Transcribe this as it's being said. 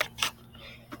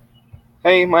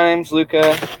Hey, my name's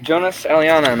Luca. Jonas,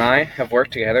 Aliana, and I have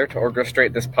worked together to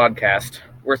orchestrate this podcast.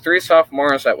 We're three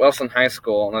sophomores at Wilson High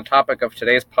School, and the topic of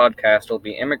today's podcast will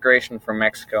be immigration from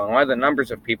Mexico and why the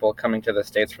numbers of people coming to the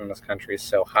States from this country is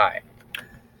so high.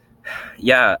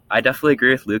 Yeah, I definitely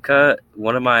agree with Luca.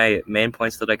 One of my main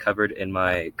points that I covered in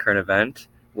my current event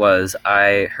was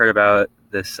I heard about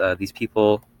these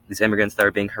immigrants that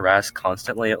are being harassed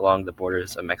constantly along the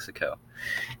borders of Mexico.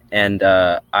 And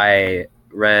I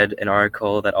read an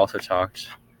article that also talked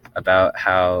about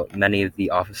how many of the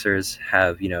officers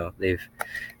have,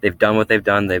 they've done what they've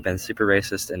done. They've been super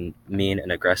racist and mean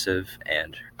and aggressive,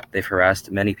 and they've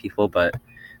harassed many people, but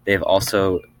they've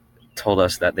also told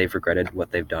us that they've regretted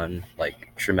what they've done,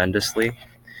 like, tremendously.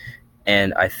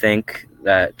 And I think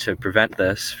that to prevent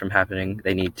this from happening,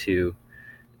 they need to,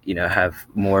 have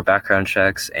more background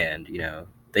checks, and,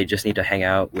 they just need to hang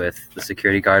out with the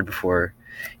security guard before,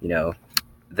 you know,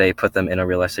 they put them in a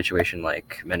real life situation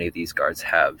like many of these guards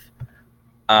have.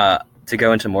 To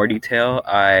go into more detail,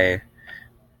 I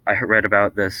read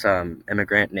about this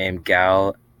immigrant named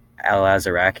Gal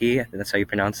Al-Azraqi. I think that's how you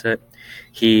pronounce it.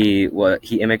 He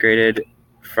immigrated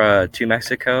to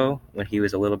Mexico when he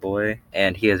was a little boy,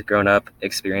 and he has grown up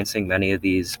experiencing many of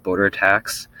these border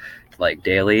attacks, like,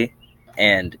 daily.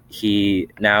 And he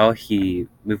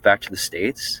moved back to the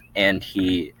States, and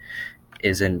he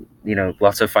is in,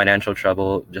 lots of financial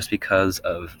trouble just because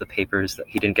of the papers that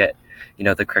he didn't get,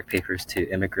 the correct papers to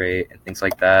immigrate and things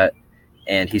like that.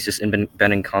 And he's just been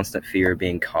in constant fear of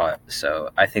being caught.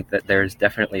 So I think that there's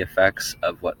definitely effects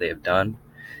of what they have done,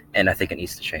 and I think it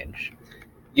needs to change.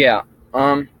 Yeah,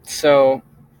 so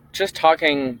just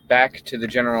talking back to the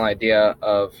general idea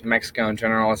of Mexico in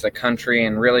general as a country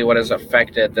and really what has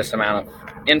affected this amount of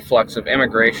influx of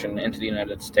immigration into the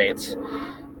United States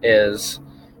is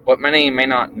what many may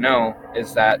not know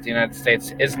is that the United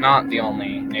States is not the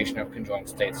only nation of conjoined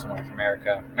states in North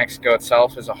America. Mexico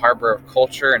itself is a harbor of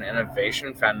culture and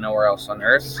innovation found nowhere else on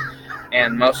Earth,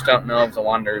 and most don't know of the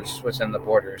wonders within the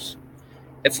borders.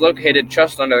 It's located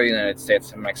just under the United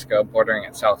States and Mexico, bordering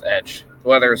its south edge. The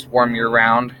weather is warm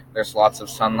year-round, there's lots of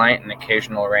sunlight and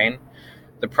occasional rain.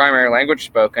 The primary language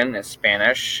spoken is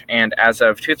Spanish, and as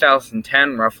of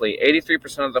 2010, roughly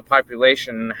 83% of the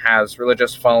population has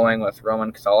religious following with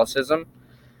Roman Catholicism.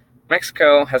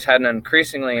 Mexico has had an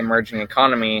increasingly emerging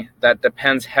economy that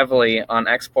depends heavily on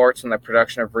exports and the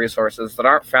production of resources that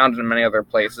aren't found in many other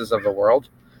places of the world.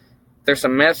 There's a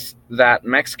myth that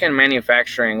Mexican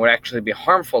manufacturing would actually be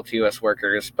harmful to U.S.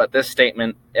 workers, but this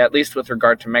statement, at least with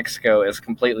regard to Mexico, is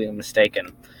completely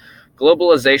mistaken.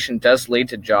 Globalization does lead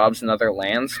to jobs in other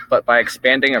lands, but by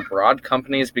expanding abroad,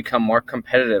 companies become more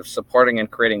competitive, supporting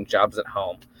and creating jobs at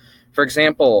home. For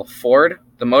example, Ford,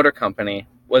 the motor company,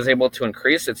 was able to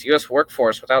increase its U.S.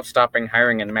 workforce without stopping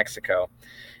hiring in Mexico.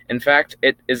 In fact,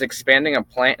 it is expanding a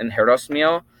plant in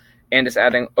Herosmio and is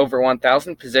adding over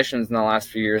 1,000 positions in the last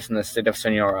few years in the state of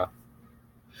Sonora.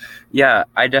 Yeah,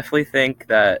 I definitely think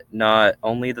that not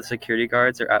only the security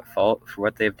guards are at fault for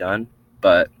what they've done,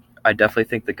 but I definitely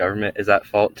think the government is at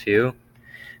fault too,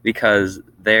 because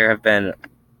there have been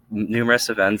numerous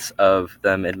events of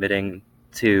them admitting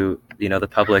to, the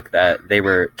public that they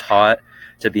were taught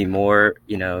to be more,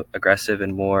 aggressive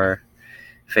and more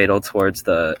fatal towards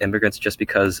the immigrants just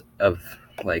because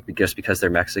they're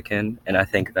Mexican. And I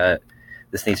think that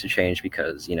this needs to change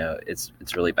because,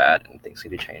 it's really bad and things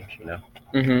need to change.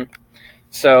 Mm-hmm.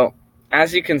 So,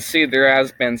 as you can see, there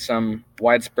has been some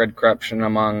widespread corruption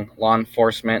among law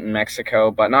enforcement in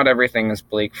Mexico, but not everything is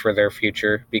bleak for their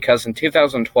future, because in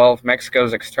 2012,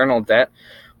 Mexico's external debt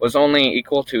was only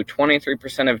equal to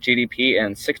 23% of GDP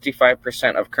and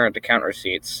 65% of current account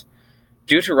receipts.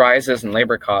 Due to rises in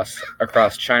labor costs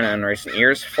across China in recent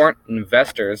years, foreign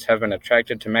investors have been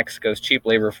attracted to Mexico's cheap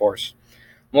labor force.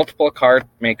 Multiple car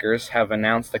makers have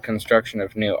announced the construction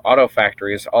of new auto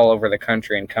factories all over the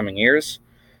country in coming years.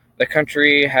 The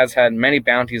country has had many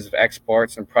bounties of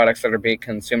exports and products that are being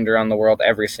consumed around the world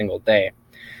every single day.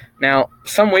 Now,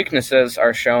 some weaknesses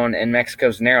are shown in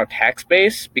Mexico's narrow tax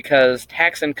base because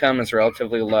tax income is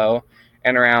relatively low,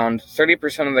 and around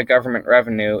 30% of the government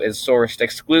revenue is sourced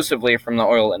exclusively from the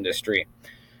oil industry.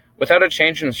 Without a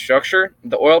change in structure,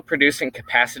 the oil producing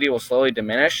capacity will slowly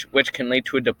diminish, which can lead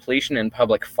to a depletion in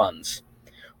public funds.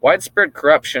 Widespread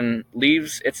corruption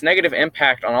leaves its negative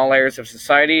impact on all layers of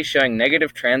society, showing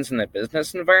negative trends in the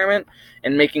business environment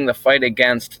and making the fight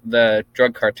against the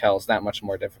drug cartels that much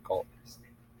more difficult.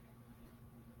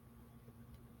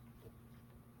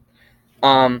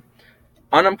 Um,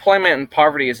 Unemployment and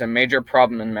poverty is a major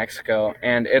problem in Mexico,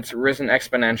 and it's risen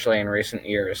exponentially in recent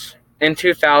years. In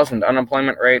 2000,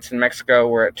 unemployment rates in Mexico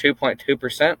were at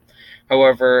 2.2%.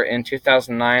 However, in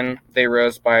 2009, they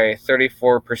rose by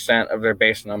 34% of their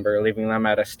base number, leaving them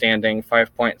at a standing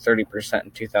 5.30% in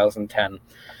 2010.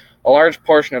 A large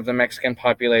portion of the Mexican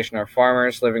population are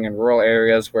farmers living in rural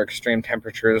areas where extreme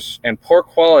temperatures and poor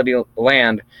quality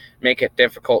land make it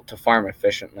difficult to farm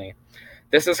efficiently.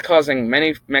 This is causing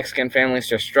many Mexican families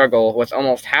to struggle, with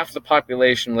almost half the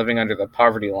population living under the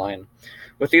poverty line.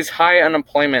 With these high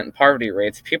unemployment and poverty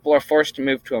rates, people are forced to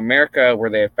move to America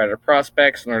where they have better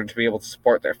prospects in order to be able to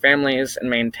support their families and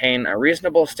maintain a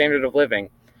reasonable standard of living.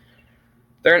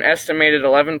 There are an estimated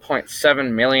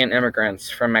 11.7 million immigrants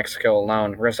from Mexico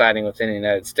alone residing within the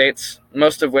United States,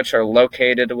 most of which are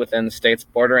located within states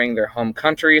bordering their home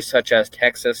countries, such as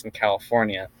Texas and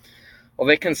California. While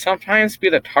they can sometimes be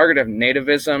the target of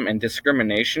nativism and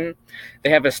discrimination,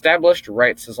 they have established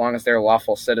rights as long as they are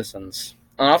lawful citizens.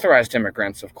 Unauthorized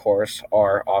immigrants, of course,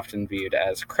 are often viewed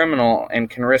as criminal and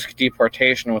can risk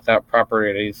deportation without proper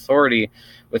authority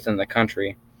within the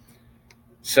country.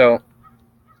 So,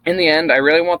 in the end, I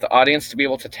really want the audience to be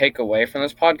able to take away from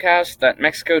this podcast that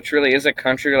Mexico truly is a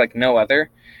country like no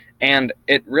other, and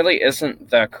it really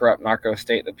isn't the corrupt narco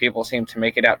state that people seem to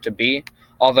make it out to be,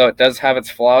 although it does have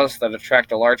its flaws that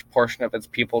attract a large portion of its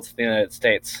people to the United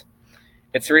States.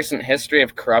 Its recent history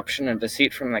of corruption and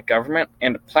deceit from the government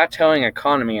and a plateauing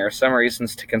economy are some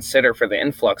reasons to consider for the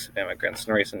influx of immigrants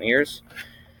in recent years.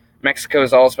 Mexico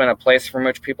has always been a place from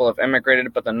which people have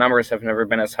immigrated, but the numbers have never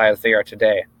been as high as they are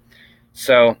today.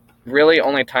 So, really,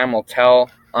 only time will tell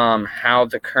how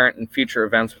the current and future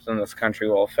events within this country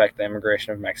will affect the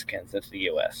immigration of Mexicans into the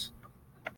U.S.